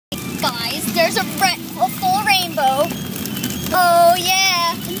there's a full rainbow. Oh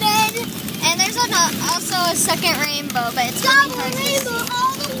yeah. And there's also a second rainbow, but it's double rainbow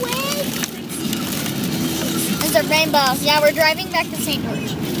all the way. There's a rainbow. Yeah, we're driving back to St.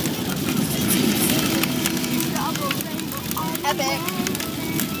 George. Double rainbow all the Epic. way.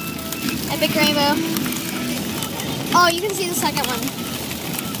 Epic rainbow. Oh, you can see the second one.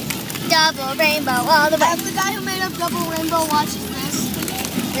 Double rainbow all the way. The guy who made up double rainbow watches this.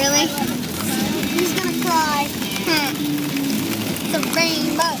 Really? He's gonna cry. The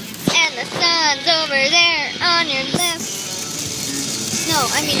rainbow. And the sun's over there on your left. No,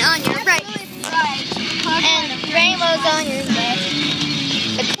 I mean on your right. And the rainbow's on your left.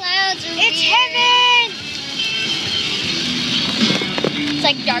 The clouds are It's weird. heaven! It's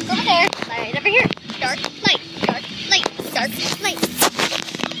like dark over there, light over here. Dark, light, dark, light, dark, light.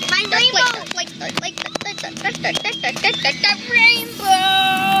 My Dark, rainbow! light, dark, light, dark, light, dark, dark, dark, dark, dark, dark, dark, dark, dark,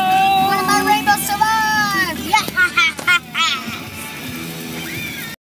 rainbow!